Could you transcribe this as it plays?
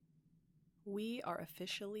We are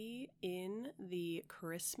officially in the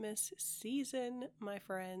Christmas season, my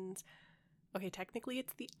friends. Okay, technically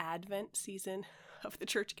it's the Advent season of the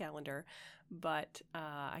church calendar, but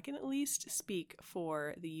I can at least speak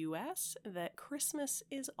for the US that Christmas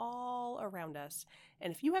is all around us.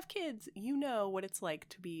 And if you have kids, you know what it's like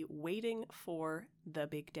to be waiting for the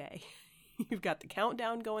big day. You've got the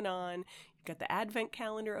countdown going on, you've got the Advent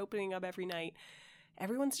calendar opening up every night.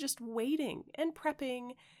 Everyone's just waiting and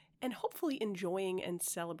prepping and hopefully enjoying and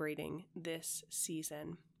celebrating this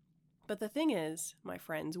season. But the thing is, my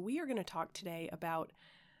friends, we are going to talk today about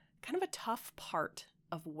kind of a tough part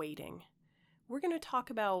of waiting. We're going to talk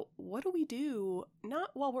about what do we do,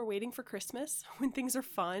 not while we're waiting for Christmas, when things are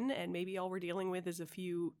fun and maybe all we're dealing with is a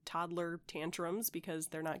few toddler tantrums because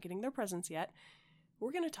they're not getting their presents yet.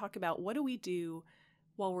 We're going to talk about what do we do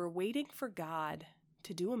while we're waiting for God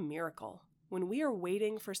to do a miracle, when we are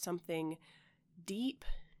waiting for something deep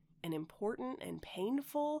and important and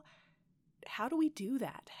painful. How do we do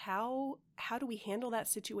that? How do we handle that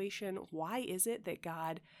situation? Why is it that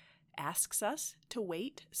God asks us to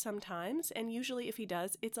wait sometimes? And usually if he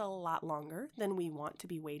does, it's a lot longer than we want to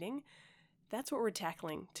be waiting. That's what we're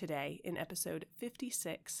tackling today in episode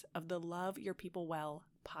 56 of the Love Your People Well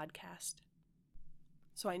podcast.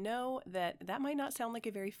 So I know that might not sound like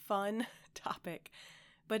a very fun topic,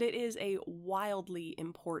 but it is a wildly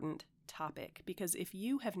important topic, because if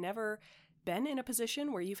you have never been in a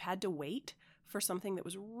position where you've had to wait for something that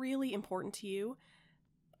was really important to you,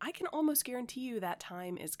 I can almost guarantee you that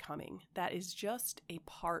time is coming. That is just a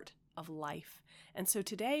part of life. And so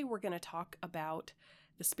today we're going to talk about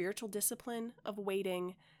the spiritual discipline of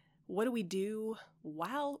waiting. What do we do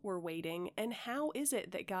while we're waiting? And how is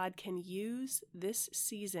it that God can use this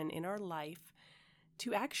season in our life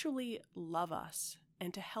to actually love us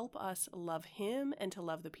and to help us love him and to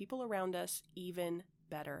love the people around us even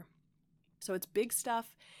better? So it's big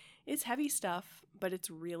stuff, it's heavy stuff, but it's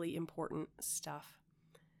really important stuff.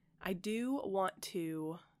 I do want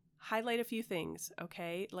to highlight a few things,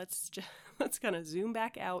 okay? Let's kind of zoom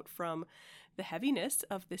back out from the heaviness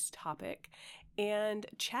of this topic and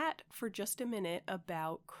chat for just a minute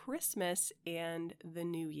about Christmas and the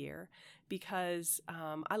New Year, because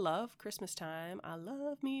I love Christmas time. I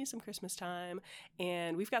love me some Christmas time,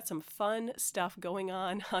 and we've got some fun stuff going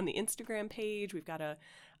on the Instagram page. We've got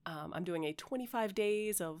I'm doing a 25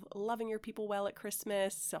 days of loving your people well at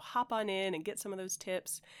Christmas, so hop on in and get some of those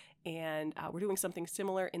tips. And we're doing something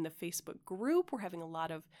similar in the Facebook group. We're having a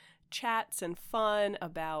lot of chats and fun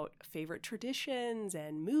about favorite traditions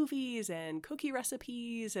and movies and cookie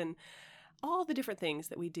recipes and all the different things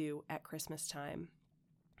that we do at Christmas time.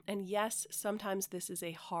 And yes, sometimes this is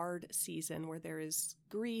a hard season where there is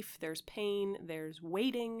grief, there's pain, there's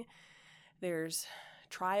waiting, there's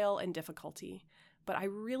trial and difficulty. But I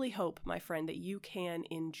really hope, my friend, that you can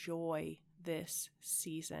enjoy this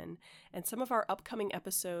season. And some of our upcoming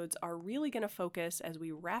episodes are really going to focus, as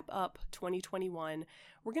we wrap up 2021,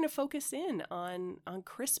 we're going to focus in on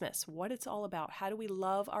Christmas, what it's all about. How do we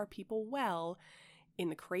love our people well in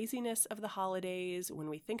the craziness of the holidays, when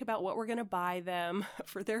we think about what we're going to buy them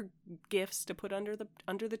for their gifts to put under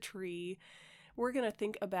the tree? We're going to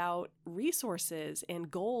think about resources and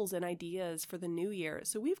goals and ideas for the new year.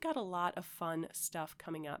 So we've got a lot of fun stuff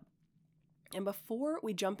coming up. And before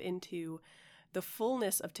we jump into the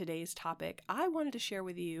fullness of today's topic, I wanted to share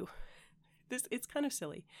with you this. It's kind of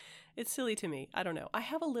silly. It's silly to me. I don't know. I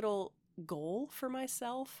have a little goal for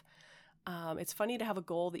myself. It's funny to have a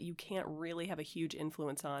goal that you can't really have a huge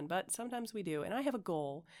influence on, but sometimes we do. And I have a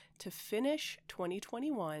goal to finish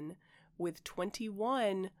 2021 with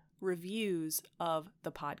 21 reviews of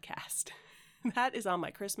the podcast. That is on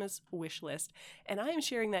my Christmas wish list. And I am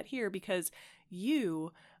sharing that here because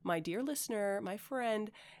you, my dear listener, my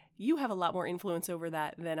friend, you have a lot more influence over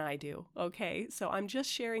that than I do. Okay. So I'm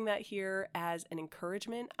just sharing that here as an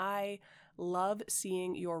encouragement. I love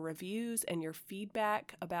seeing your reviews and your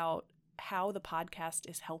feedback about how the podcast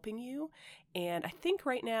is helping you. And I think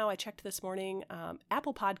right now, I checked this morning,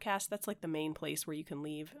 Apple Podcasts, that's like the main place where you can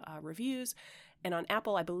leave reviews. And on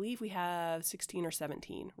Apple, I believe we have 16 or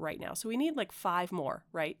 17 right now. So we need like 5 more,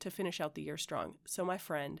 right, to finish out the year strong. So my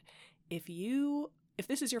friend, if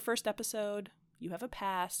this is your first episode, you have a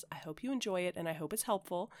pass. I hope you enjoy it and I hope it's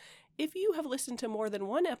helpful. If you have listened to more than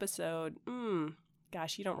one episode,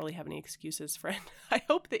 gosh, you don't really have any excuses, friend. I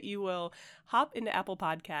hope that you will hop into Apple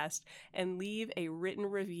Podcast and leave a written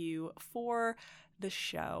review for the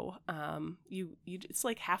show. It's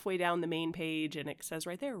like halfway down the main page and it says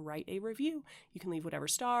right there, write a review. You can leave whatever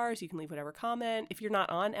stars, you can leave whatever comment. If you're not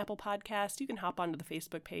on Apple Podcast, you can hop onto the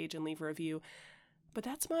Facebook page and leave a review. But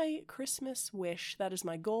that's my Christmas wish. That is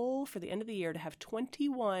my goal for the end of the year, to have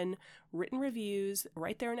 21 written reviews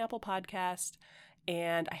right there in Apple Podcast.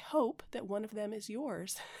 And I hope that one of them is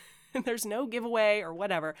yours. There's no giveaway or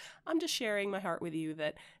whatever. I'm just sharing my heart with you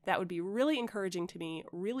that would be really encouraging to me,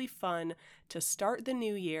 really fun to start the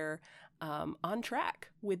new year on track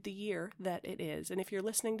with the year that it is. And if you're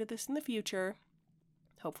listening to this in the future,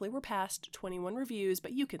 hopefully we're past 21 reviews,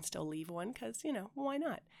 but you can still leave one because, why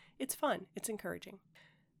not? It's fun. It's encouraging.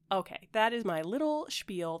 Okay, that is my little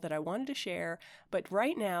spiel that I wanted to share. But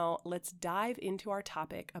right now, let's dive into our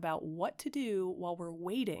topic about what to do while we're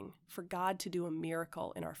waiting for God to do a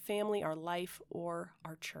miracle in our family, our life, or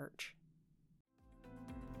our church.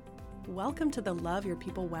 Welcome to the Love Your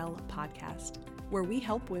People Well podcast, where we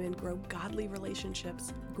help women grow godly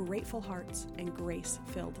relationships, grateful hearts, and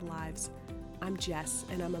grace-filled lives. I'm Jess,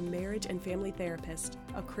 and I'm a marriage and family therapist,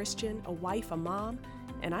 a Christian, a wife, a mom,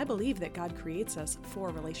 and I believe that God creates us for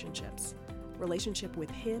relationships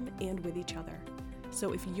with Him and with each other.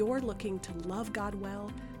 So if you're looking to love God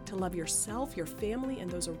well, to love yourself, your family,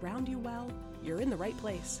 and those around you well, you're in the right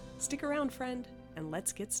place. Stick around, friend, and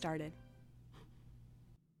let's get started.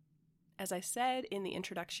 As I said in the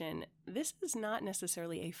introduction, this is not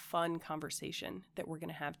necessarily a fun conversation that we're going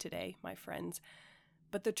to have today, my friends.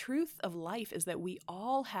 But the truth of life is that we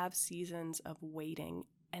all have seasons of waiting,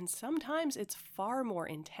 and sometimes it's far more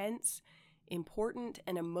intense, important,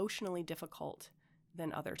 and emotionally difficult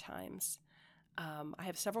than other times. I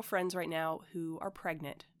have several friends right now who are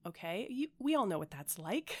pregnant, okay? We all know what that's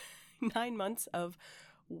like. 9 months of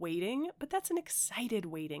waiting, but that's an excited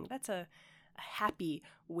waiting. That's a happy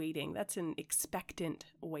waiting. That's an expectant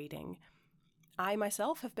waiting. I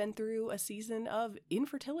myself have been through a season of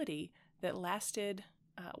infertility that lasted,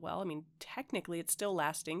 technically it's still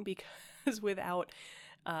lasting because without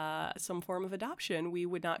some form of adoption, we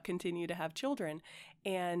would not continue to have children.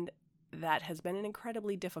 And that has been an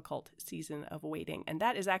incredibly difficult season of waiting. And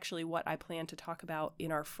that is actually what I plan to talk about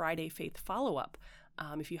in our Friday Faith Follow-Up.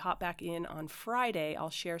 If you hop back in on Friday,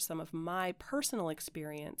 I'll share some of my personal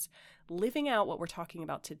experience living out what we're talking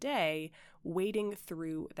about today, waiting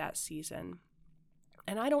through that season.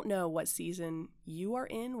 And I don't know what season you are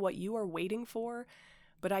in, what you are waiting for,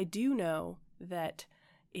 but I do know that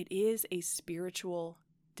it is a spiritual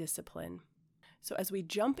discipline. So as we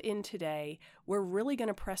jump in today, we're really going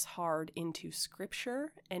to press hard into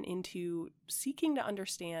Scripture and into seeking to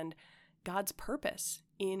understand God's purpose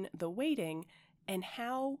in the waiting and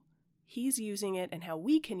how He's using it and how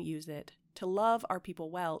we can use it to love our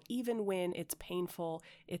people well, even when it's painful,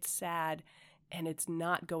 it's sad, and it's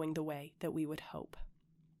not going the way that we would hope.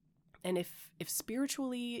 And if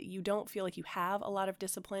spiritually you don't feel like you have a lot of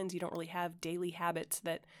disciplines, you don't really have daily habits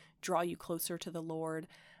that draw you closer to the Lord,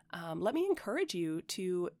 let me encourage you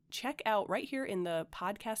to check out right here in the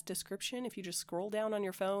podcast description. If you just scroll down on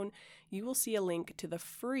your phone, you will see a link to the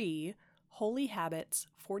free Holy Habits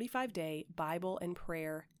 45-Day Bible and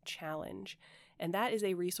Prayer Challenge. And that is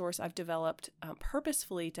a resource I've developed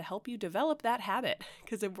purposefully to help you develop that habit.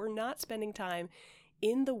 Because if we're not spending time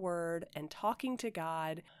in the Word and talking to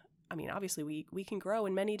God, obviously we can grow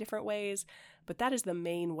in many different ways, but that is the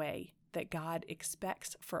main way that God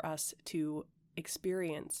expects for us to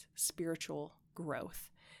experience spiritual growth.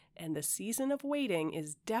 And the season of waiting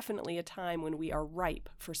is definitely a time when we are ripe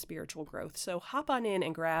for spiritual growth. So hop on in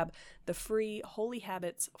and grab the free Holy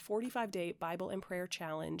Habits 45-Day Bible and Prayer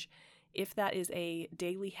Challenge if that is a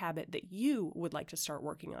daily habit that you would like to start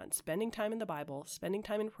working on, spending time in the Bible, spending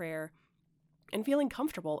time in prayer, and feeling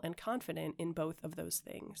comfortable and confident in both of those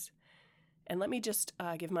things. And let me just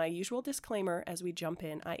give my usual disclaimer as we jump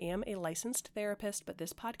in. I am a licensed therapist, but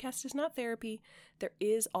this podcast is not therapy. There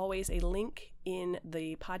is always a link in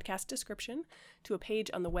the podcast description to a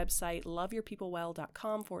page on the website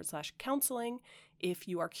loveyourpeoplewell.com/counseling if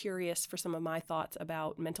you are curious for some of my thoughts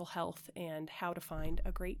about mental health and how to find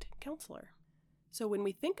a great counselor. So when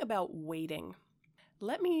we think about waiting,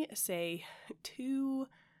 let me say 2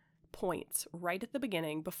 points right at the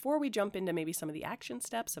beginning before we jump into maybe some of the action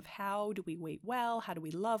steps of how do we wait well, how do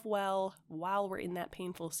we love well while we're in that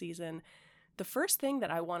painful season. The first thing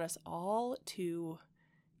that I want us all to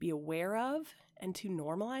be aware of and to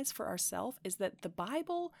normalize for ourselves is that the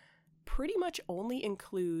Bible pretty much only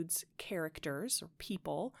includes characters or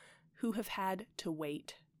people who have had to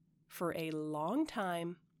wait for a long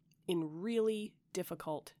time in really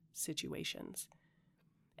difficult situations.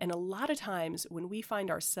 And a lot of times when we find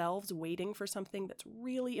ourselves waiting for something that's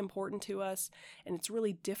really important to us and it's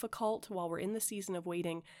really difficult while we're in the season of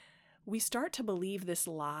waiting, we start to believe this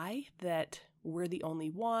lie that we're the only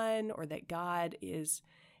one or that God is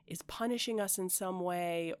is punishing us in some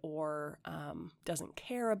way or doesn't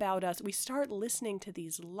care about us. We start listening to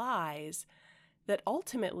these lies that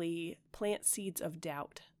ultimately plant seeds of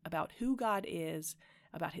doubt about who God is,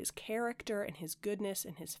 about his character and his goodness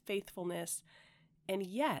and his faithfulness. And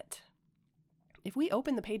yet, if we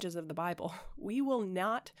open the pages of the Bible, we will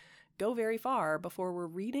not go very far before we're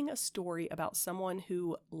reading a story about someone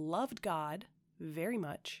who loved God very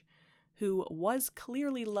much, who was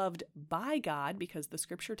clearly loved by God because the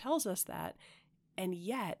scripture tells us that, and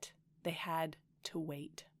yet they had to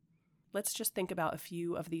wait. Let's just think about a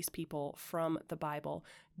few of these people from the Bible.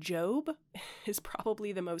 Job is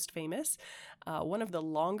probably the most famous, one of the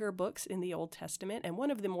longer books in the Old Testament, and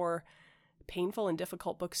one of the more painful and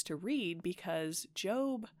difficult books to read because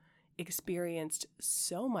Job experienced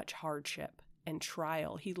so much hardship and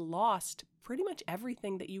trial. He lost pretty much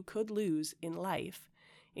everything that you could lose in life,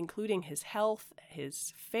 including his health,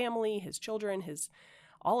 his family, his children,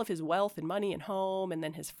 all of his wealth and money and home, and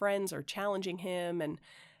then his friends are challenging him, and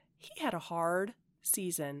he had a hard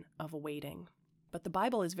season of waiting. But the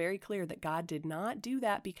Bible is very clear that God did not do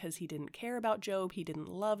that because he didn't care about Job, he didn't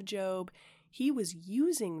love Job. He was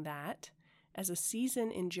using that as a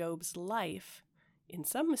season in Job's life, in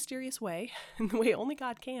some mysterious way, in the way only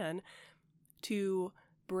God can, to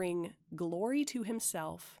bring glory to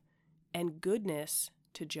himself and goodness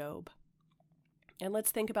to Job. And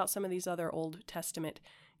let's think about some of these other Old Testament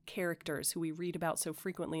characters who we read about so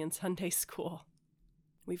frequently in Sunday school.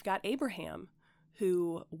 We've got Abraham,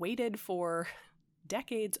 who waited for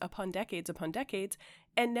decades upon decades upon decades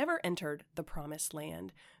and never entered the promised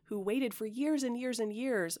land, who waited for years and years and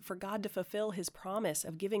years for God to fulfill his promise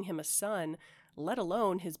of giving him a son, let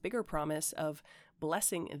alone his bigger promise of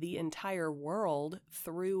blessing the entire world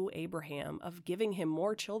through Abraham, of giving him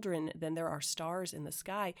more children than there are stars in the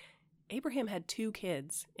sky. Abraham had 2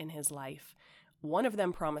 kids in his life, one of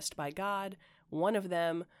them promised by God, one of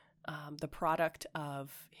them the product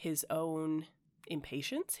of his own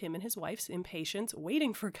impatience, him and his wife's impatience,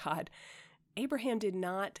 waiting for God. Abraham did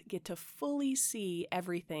not get to fully see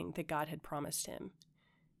everything that God had promised him.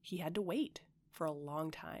 He had to wait for a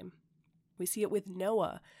long time. We see it with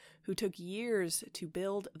Noah, who took years to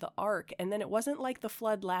build the ark, and then it wasn't like the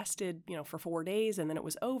flood lasted, for 4 days and then it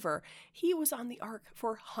was over. He was on the ark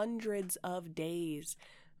for hundreds of days.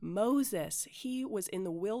 Moses, he was in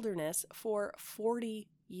the wilderness for 40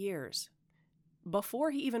 years. Before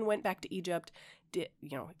he even went back to Egypt,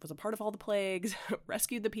 was a part of all the plagues,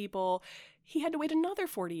 rescued the people. He had to wait another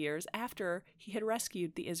 40 years after he had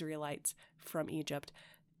rescued the Israelites from Egypt.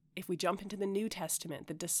 If we jump into the New Testament,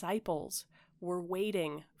 the disciples were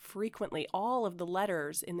waiting frequently. All of the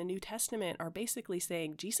letters in the New Testament are basically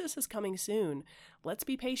saying, Jesus is coming soon. Let's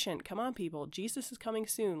be patient. Come on, people. Jesus is coming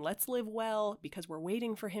soon. Let's live well because we're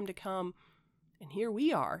waiting for him to come. And here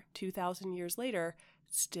we are, 2,000 years later,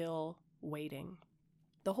 still waiting.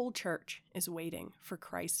 The whole church is waiting for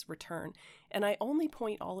Christ's return. And I only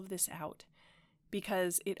point all of this out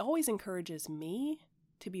because it always encourages me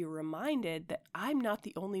to be reminded that I'm not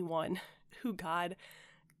the only one who God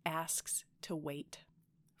asks to wait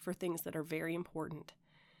for things that are very important.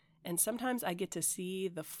 And sometimes I get to see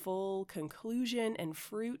the full conclusion and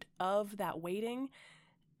fruit of that waiting,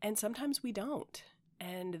 and sometimes we don't.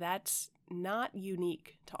 And that's not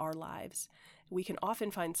unique to our lives. We can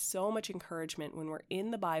often find so much encouragement when we're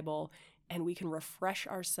in the Bible and we can refresh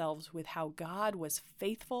ourselves with how God was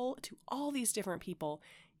faithful to all these different people,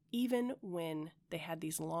 even when they had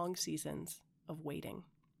these long seasons of waiting.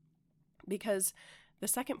 Because the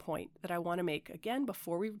second point that I want to make, again,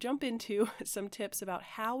 before we jump into some tips about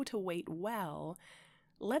how to wait well,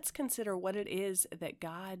 let's consider what it is that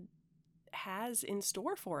God has in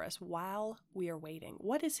store for us while we are waiting.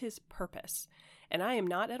 What is his purpose? And I am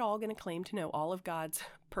not at all going to claim to know all of God's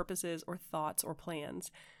purposes or thoughts or plans,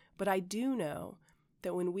 but I do know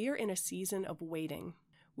that when we are in a season of waiting,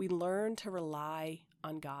 we learn to rely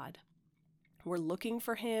on God. We're looking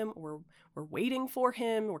for him, we're waiting for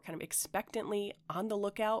him, we're kind of expectantly on the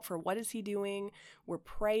lookout for what is he doing, we're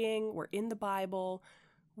praying, we're in the Bible.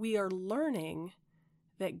 We are learning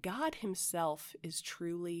that God himself is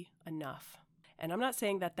truly enough. And I'm not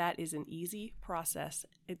saying that that is an easy process.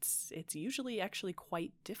 It's usually actually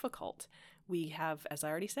quite difficult. We have, as I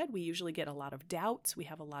already said, we usually get a lot of doubts. We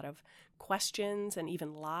have a lot of questions and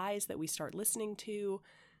even lies that we start listening to.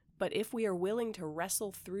 But if we are willing to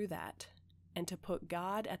wrestle through that and to put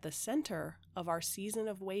God at the center of our season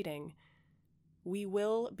of waiting, we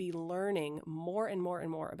will be learning more and more and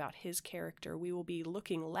more about his character. We will be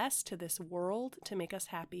looking less to this world to make us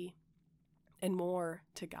happy and more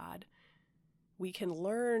to God. We can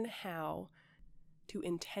learn how to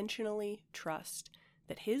intentionally trust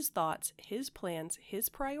that his thoughts, his plans, his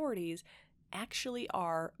priorities actually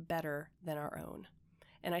are better than our own.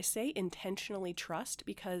 And I say intentionally trust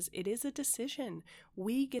because it is a decision.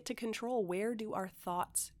 We get to control, where do our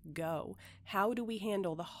thoughts go? How do we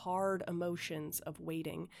handle the hard emotions of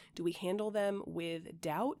waiting? Do we handle them with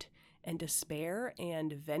doubt and despair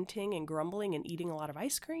and venting and grumbling and eating a lot of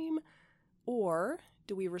ice cream? Or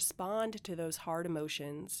do we respond to those hard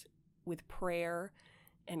emotions with prayer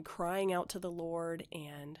and crying out to the Lord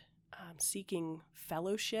and seeking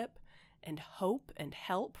fellowship and hope and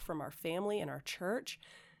help from our family and our church?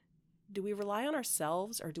 Do we rely on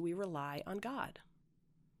ourselves or do we rely on God?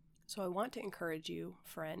 So I want to encourage you,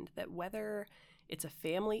 friend, that whether it's a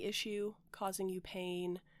family issue causing you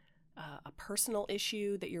pain, a personal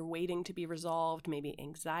issue that you're waiting to be resolved, maybe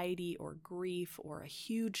anxiety or grief or a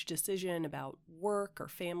huge decision about work or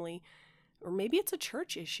family, or maybe it's a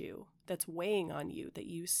church issue that's weighing on you, that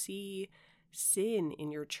you see sin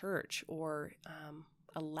in your church or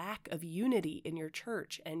a lack of unity in your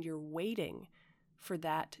church, and you're waiting for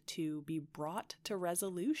that to be brought to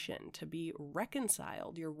resolution, to be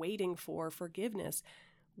reconciled. You're waiting for forgiveness.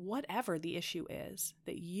 Whatever the issue is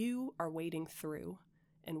that you are waiting through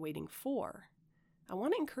and waiting for, I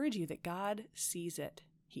want to encourage you that God sees it.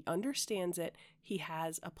 He understands it. He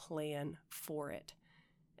has a plan for it.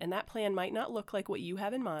 And that plan might not look like what you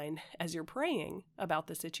have in mind as you're praying about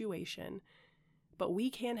the situation, but we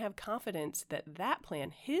can have confidence that that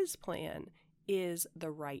plan, his plan, is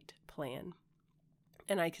the right plan.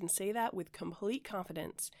 And I can say that with complete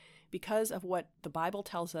confidence because of what the Bible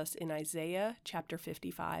tells us in Isaiah chapter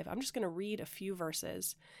 55. I'm just going to read a few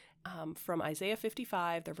verses from Isaiah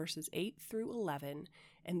 55, they're verses 8 through 11,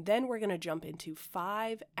 and then we're going to jump into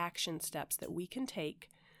 5 action steps that we can take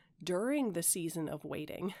during the season of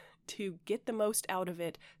waiting to get the most out of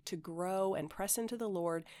it, to grow and press into the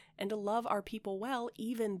Lord, and to love our people well,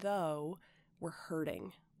 even though we're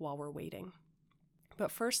hurting while we're waiting.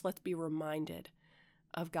 But first, let's be reminded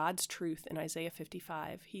of God's truth in Isaiah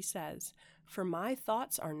 55. He says, "For my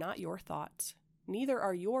thoughts are not your thoughts, neither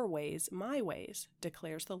are your ways my ways,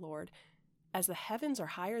 declares the Lord. As the heavens are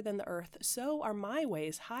higher than the earth, so are my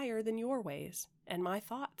ways higher than your ways, and my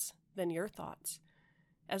thoughts than your thoughts.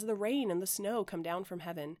 As the rain and the snow come down from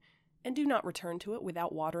heaven, and do not return to it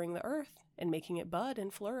without watering the earth, and making it bud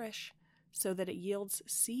and flourish, so that it yields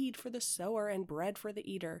seed for the sower and bread for the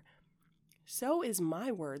eater, so is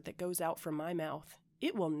my word that goes out from my mouth.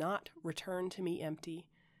 It will not return to me empty,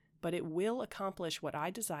 but it will accomplish what I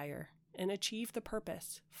desire and achieve the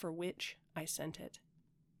purpose for which I sent it."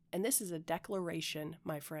 And this is a declaration,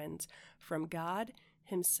 my friends, from God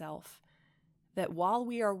himself, that while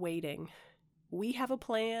we are waiting, we have a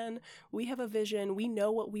plan, we have a vision, we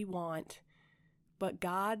know what we want, but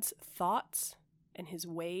God's thoughts and his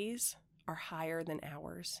ways are higher than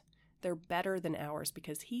ours. They're better than ours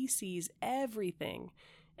because he sees everything,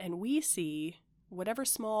 and we see whatever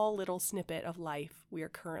small little snippet of life we are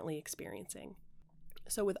currently experiencing.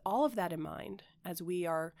 So with all of that in mind, as we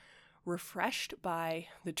are refreshed by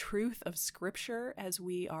the truth of Scripture, as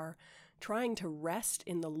we are trying to rest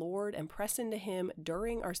in the Lord and press into him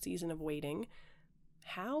during our season of waiting,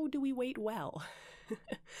 how do we wait well?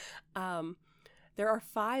 There are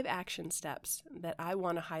 5 action steps that I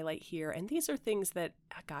want to highlight here, and these are things that,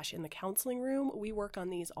 in the counseling room, we work on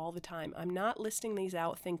these all the time. I'm not listing these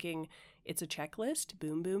out thinking it's a checklist,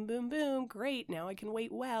 boom, boom, boom, boom, great, now I can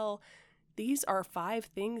wait well. These are 5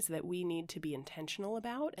 things that we need to be intentional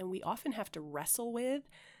about, and we often have to wrestle with,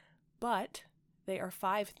 but they are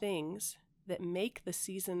 5 things that make the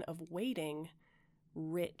season of waiting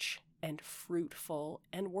rich and fruitful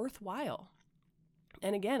and worthwhile.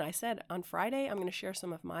 And again, I said on Friday, I'm going to share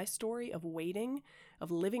some of my story of waiting, of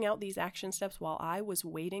living out these action steps while I was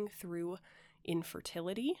waiting through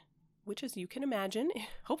infertility, which, as you can imagine,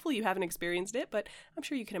 hopefully you haven't experienced it, but I'm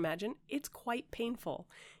sure you can imagine, it's quite painful.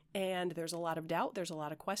 And there's a lot of doubt, there's a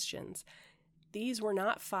lot of questions. These were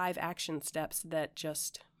not 5 action steps that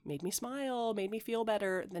just made me smile, made me feel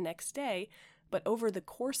better the next day, but over the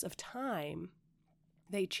course of time,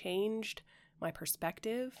 they changed my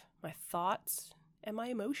perspective, my thoughts, and my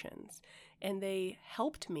emotions, and they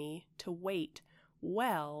helped me to wait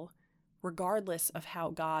well, regardless of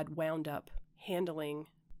how God wound up handling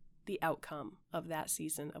the outcome of that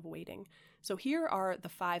season of waiting. So here are the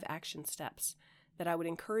 5 action steps that I would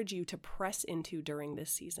encourage you to press into during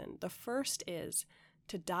this season. The first is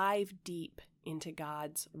to dive deep into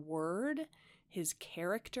God's word, his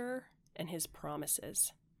character, and his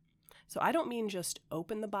promises. So I don't mean just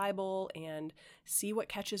open the Bible and see what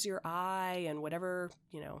catches your eye and whatever,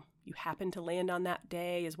 you happen to land on that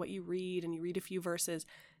day is what you read, and you read a few verses.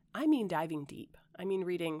 I mean diving deep. I mean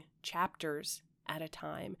reading chapters at a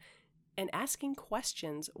time and asking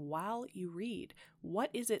questions while you read. What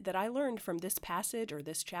is it that I learned from this passage or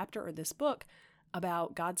this chapter or this book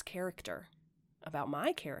about God's character, about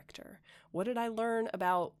my character? What did I learn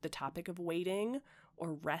about the topic of waiting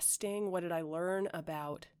or resting? What did I learn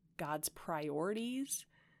about God's priorities,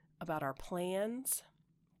 about our plans?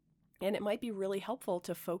 And it might be really helpful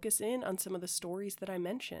to focus in on some of the stories that I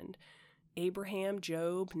mentioned. Abraham,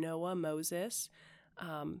 Job, Noah, Moses.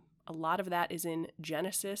 A lot of that is in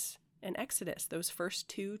Genesis and Exodus, those first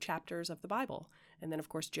 2 chapters of the Bible. And then, of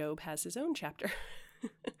course, Job has his own chapter.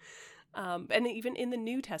 And even in the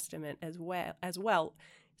New Testament as well,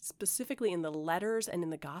 specifically in the letters and in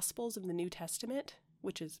the Gospels of the New Testament,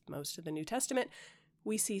 which is most of the New Testament,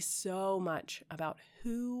 we see so much about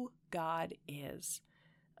who God is,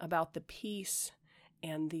 about the peace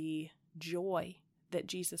and the joy that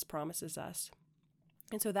Jesus promises us.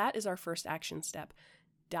 And so that is our first action step.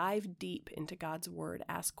 Dive deep into God's word,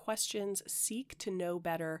 ask questions, seek to know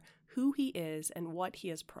better who he is and what he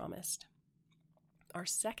has promised. Our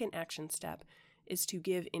second action step is to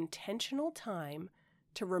give intentional time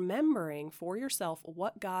to remembering for yourself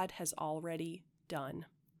what God has already done.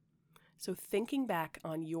 So thinking back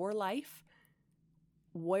on your life,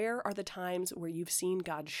 where are the times where you've seen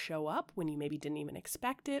God show up when you maybe didn't even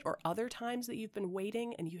expect it, or other times that you've been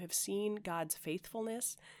waiting and you have seen God's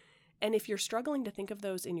faithfulness? And if you're struggling to think of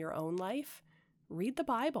those in your own life, read the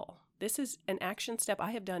Bible. This is an action step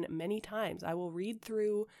I have done many times. I will read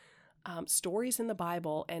through stories in the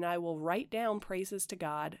Bible and I will write down praises to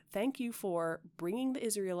God. Thank you for bringing the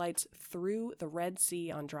Israelites through the Red Sea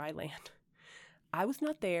on dry land. I was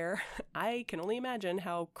not there. I can only imagine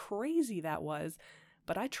how crazy that was,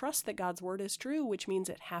 but I trust that God's word is true, which means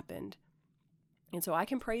it happened. And so I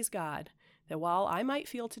can praise God that while I might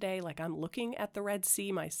feel today like I'm looking at the Red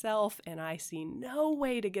Sea myself and I see no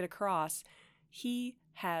way to get across, he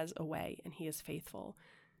has a way and he is faithful.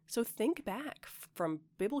 So think back from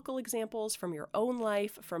biblical examples, from your own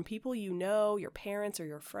life, from people you know, your parents or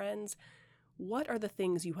your friends. What are the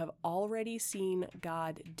things you have already seen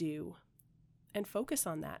God do? And focus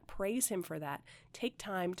on that. Praise him for that. Take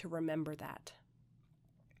time to remember that.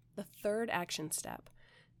 The third action step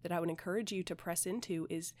that I would encourage you to press into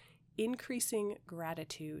is increasing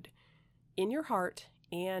gratitude in your heart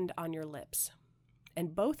and on your lips.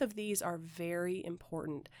 And both of these are very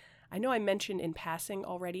important. I know I mentioned in passing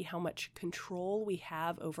already how much control we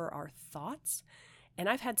have over our thoughts, and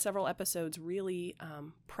I've had several episodes really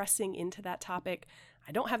pressing into that topic.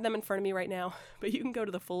 I don't have them in front of me right now, but you can go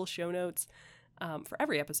to the full show notes for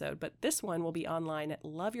every episode. But this one will be online at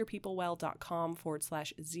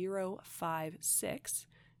loveyourpeoplewell.com/056,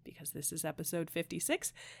 because this is episode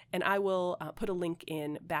 56. And I will put a link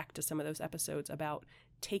in back to some of those episodes about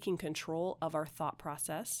taking control of our thought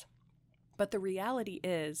process. But the reality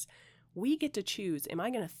is, we get to choose. Am I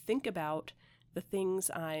going to think about the things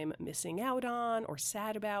I'm missing out on or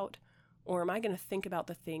sad about, or am I going to think about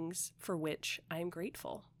the things for which I am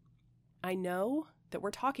grateful? I know that we're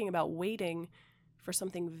talking about waiting for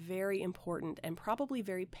something very important and probably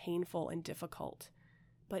very painful and difficult.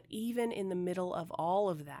 But even in the middle of all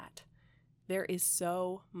of that, there is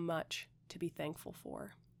so much to be thankful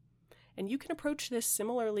for. And you can approach this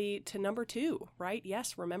similarly to number 2, right?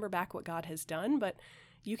 Yes, remember back what God has done, but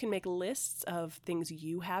you can make lists of things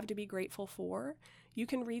you have to be grateful for. You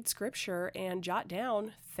can read scripture and jot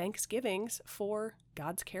down thanksgivings for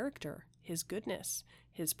God's character, his goodness,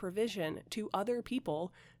 his provision to other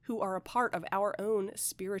people who are a part of our own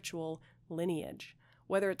spiritual lineage.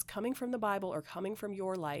 Whether it's coming from the Bible or coming from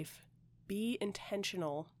your life, be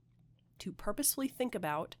intentional to purposefully think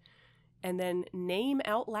about and then name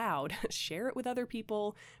out loud, share it with other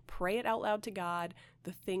people, pray it out loud to God,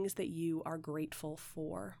 the things that you are grateful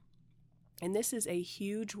for. And this is a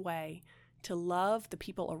huge way to love the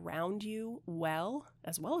people around you well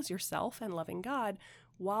as yourself and loving God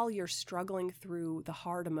while you're struggling through the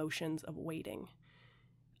hard emotions of waiting.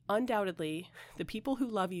 Undoubtedly, the people who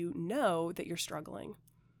love you know that you're struggling,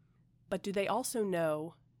 but do they also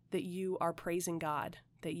know that you are praising God,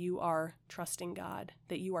 that you are trusting God,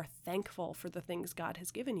 that you are thankful for the things God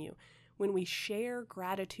has given you? When we share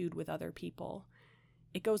gratitude with other people,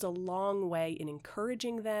 it goes a long way in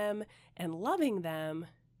encouraging them and loving them.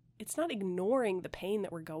 It's not ignoring the pain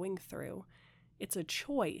that we're going through. It's a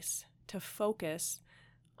choice to focus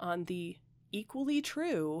on the equally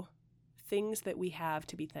true things that we have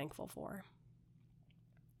to be thankful for.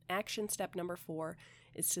 Action step number 4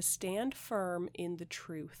 is to stand firm in the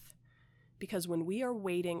truth. Because when we are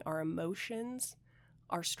waiting, our emotions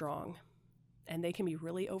are strong and they can be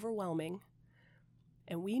really overwhelming.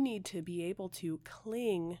 and we need to be able to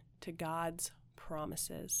cling to God's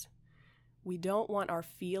promises. We don't want our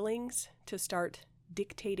feelings to start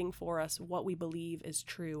dictating for us what we believe is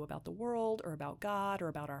true about the world or about God or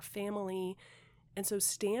about our family. And so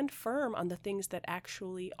stand firm on the things that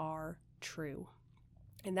actually are true.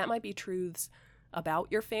 And that might be truths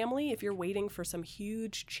about your family. If you're waiting for some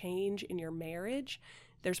huge change in your marriage,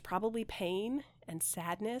 there's probably pain and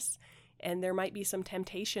sadness, and there might be some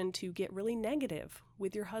temptation to get really negative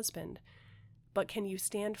with your husband. But can you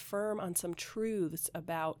stand firm on some truths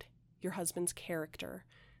about your husband's character,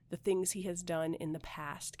 the things he has done in the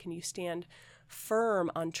past? Can you stand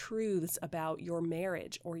firm on truths about your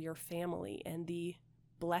marriage or your family and the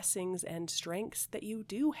blessings and strengths that you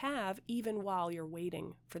do have even while you're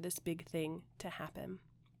waiting for this big thing to happen?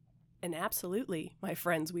 And absolutely, my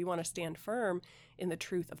friends, we want to stand firm in the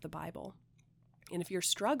truth of the Bible. And if you're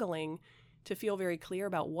struggling to feel very clear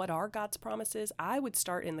about what are God's promises, I would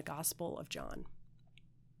start in the Gospel of John.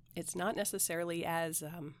 It's not necessarily as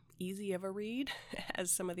easy of a read as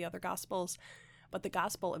some of the other Gospels, but the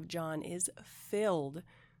Gospel of John is filled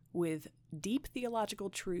with deep theological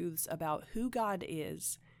truths about who God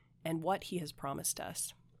is and what he has promised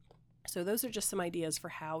us. So those are just some ideas for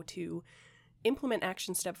how to implement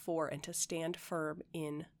action step 4 and to stand firm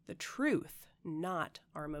in the truth, not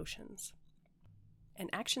our emotions. And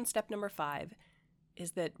action step number 5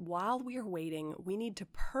 is that while we are waiting, we need to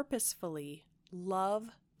purposefully love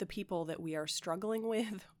the people that we are struggling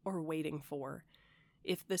with or waiting for.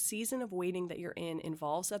 If the season of waiting that you're in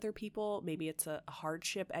involves other people, maybe it's a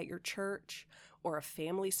hardship at your church or a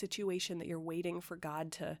family situation that you're waiting for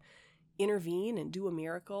God to intervene and do a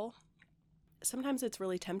miracle, sometimes it's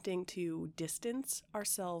really tempting to distance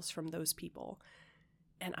ourselves from those people.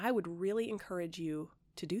 And I would really encourage you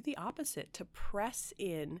to do the opposite, to press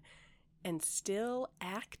in and still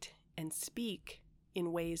act and speak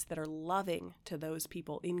in ways that are loving to those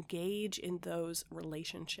people. Engage in those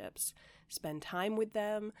relationships. Spend time with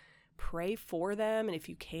them, pray for them, and if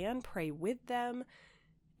you can, pray with them,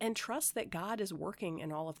 and trust that God is working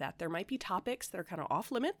in all of that. There might be topics that are kind of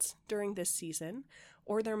off limits during this season,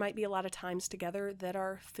 or there might be a lot of times together that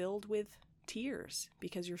are filled with tears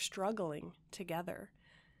because you're struggling together.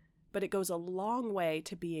 But it goes a long way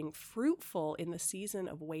to being fruitful in the season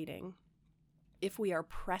of waiting if we are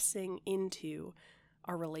pressing into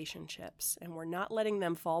our relationships and we're not letting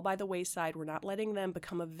them fall by the wayside. We're not letting them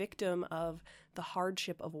become a victim of the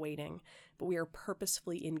hardship of waiting, but we are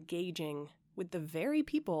purposefully engaging with the very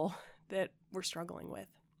people that we're struggling with.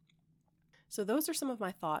 So those are some of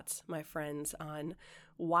my thoughts, my friends, on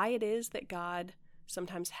why it is that God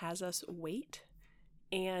sometimes has us wait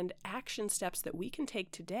and action steps that we can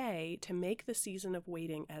take today to make the season of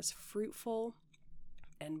waiting as fruitful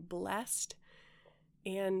and blessed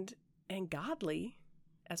and godly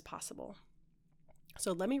as possible.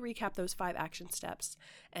 So let me recap those 5 action steps,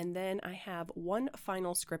 and then I have one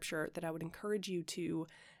final scripture that I would encourage you to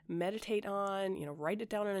meditate on, write it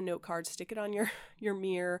down on a note card, stick it on your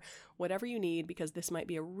mirror, whatever you need, because this might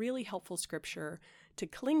be a really helpful scripture to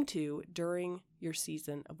cling to during your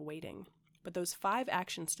season of waiting. But those 5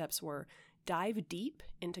 action steps were: dive deep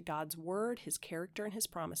into God's word, his character, and his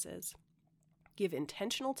promises. Give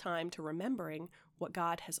intentional time to remembering what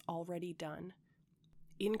God has already done.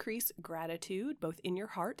 Increase gratitude both in your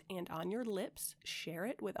heart and on your lips. Share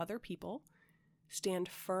it with other people. Stand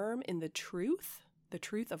firm in the truth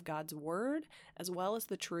of God's word, as well as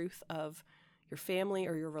the truth of your family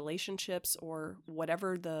or your relationships or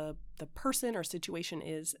whatever the person or situation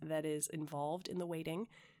is that is involved in the waiting.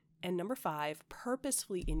 And number 5,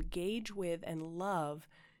 purposefully engage with and love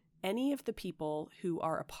any of the people who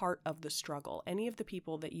are a part of the struggle, any of the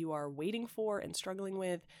people that you are waiting for and struggling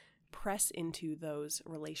with. Press into those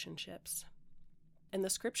relationships. And the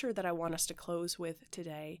scripture that I want us to close with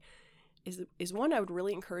today is one I would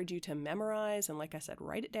really encourage you to memorize, and like I said,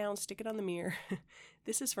 write it down, stick it on the mirror.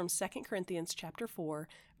 This is from 2 Corinthians chapter 4,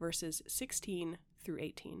 verses 16 through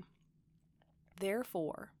 18.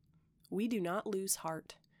 Therefore, we do not lose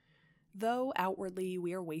heart. Though outwardly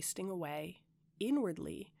we are wasting away,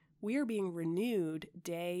 inwardly we are being renewed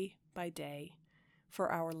day by day. For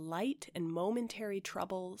our light and momentary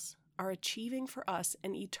troubles are achieving for us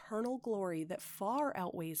an eternal glory that far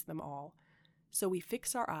outweighs them all. So we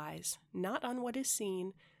fix our eyes, not on what is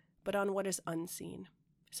seen, but on what is unseen,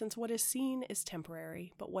 since what is seen is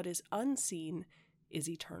temporary, but what is unseen is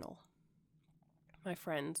eternal. My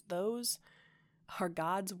friends, those are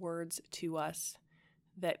God's words to us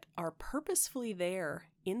that are purposefully there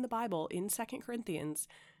in the Bible, in 2 Corinthians,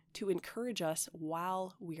 to encourage us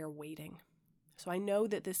while we are waiting. So I know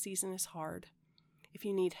that this season is hard. If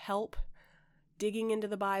you need help digging into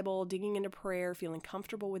the Bible, digging into prayer, feeling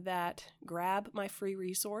comfortable with that, grab my free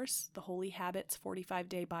resource, the Holy Habits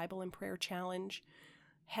 45-Day Bible and Prayer Challenge.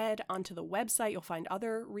 Head onto the website. You'll find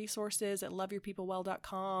other resources at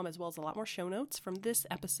loveyourpeoplewell.com, as well as a lot more show notes from this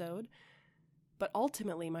episode. But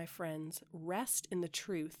ultimately, my friends, rest in the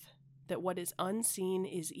truth that what is unseen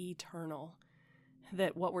is eternal.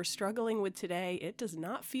 That what we're struggling with today, it does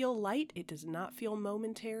not feel light, it does not feel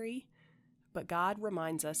momentary, but God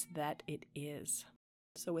reminds us that it is.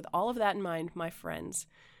 So with all of that in mind, my friends,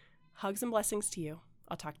 hugs and blessings to you.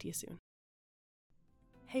 I'll talk to you soon.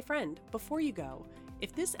 Hey friend, before you go,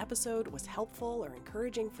 if this episode was helpful or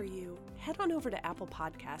encouraging for you, head on over to Apple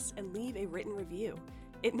Podcasts and leave a written review.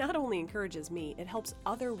 It not only encourages me, it helps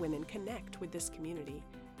other women connect with this community.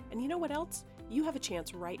 And you know what else? You have a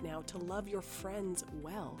chance right now to love your friends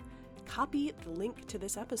well. Copy the link to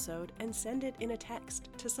this episode and send it in a text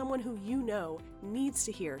to someone who you know needs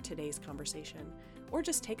to hear today's conversation. Or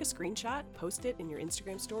just take a screenshot, post it in your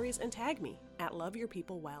Instagram stories, and tag me at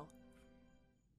loveyourpeoplewell.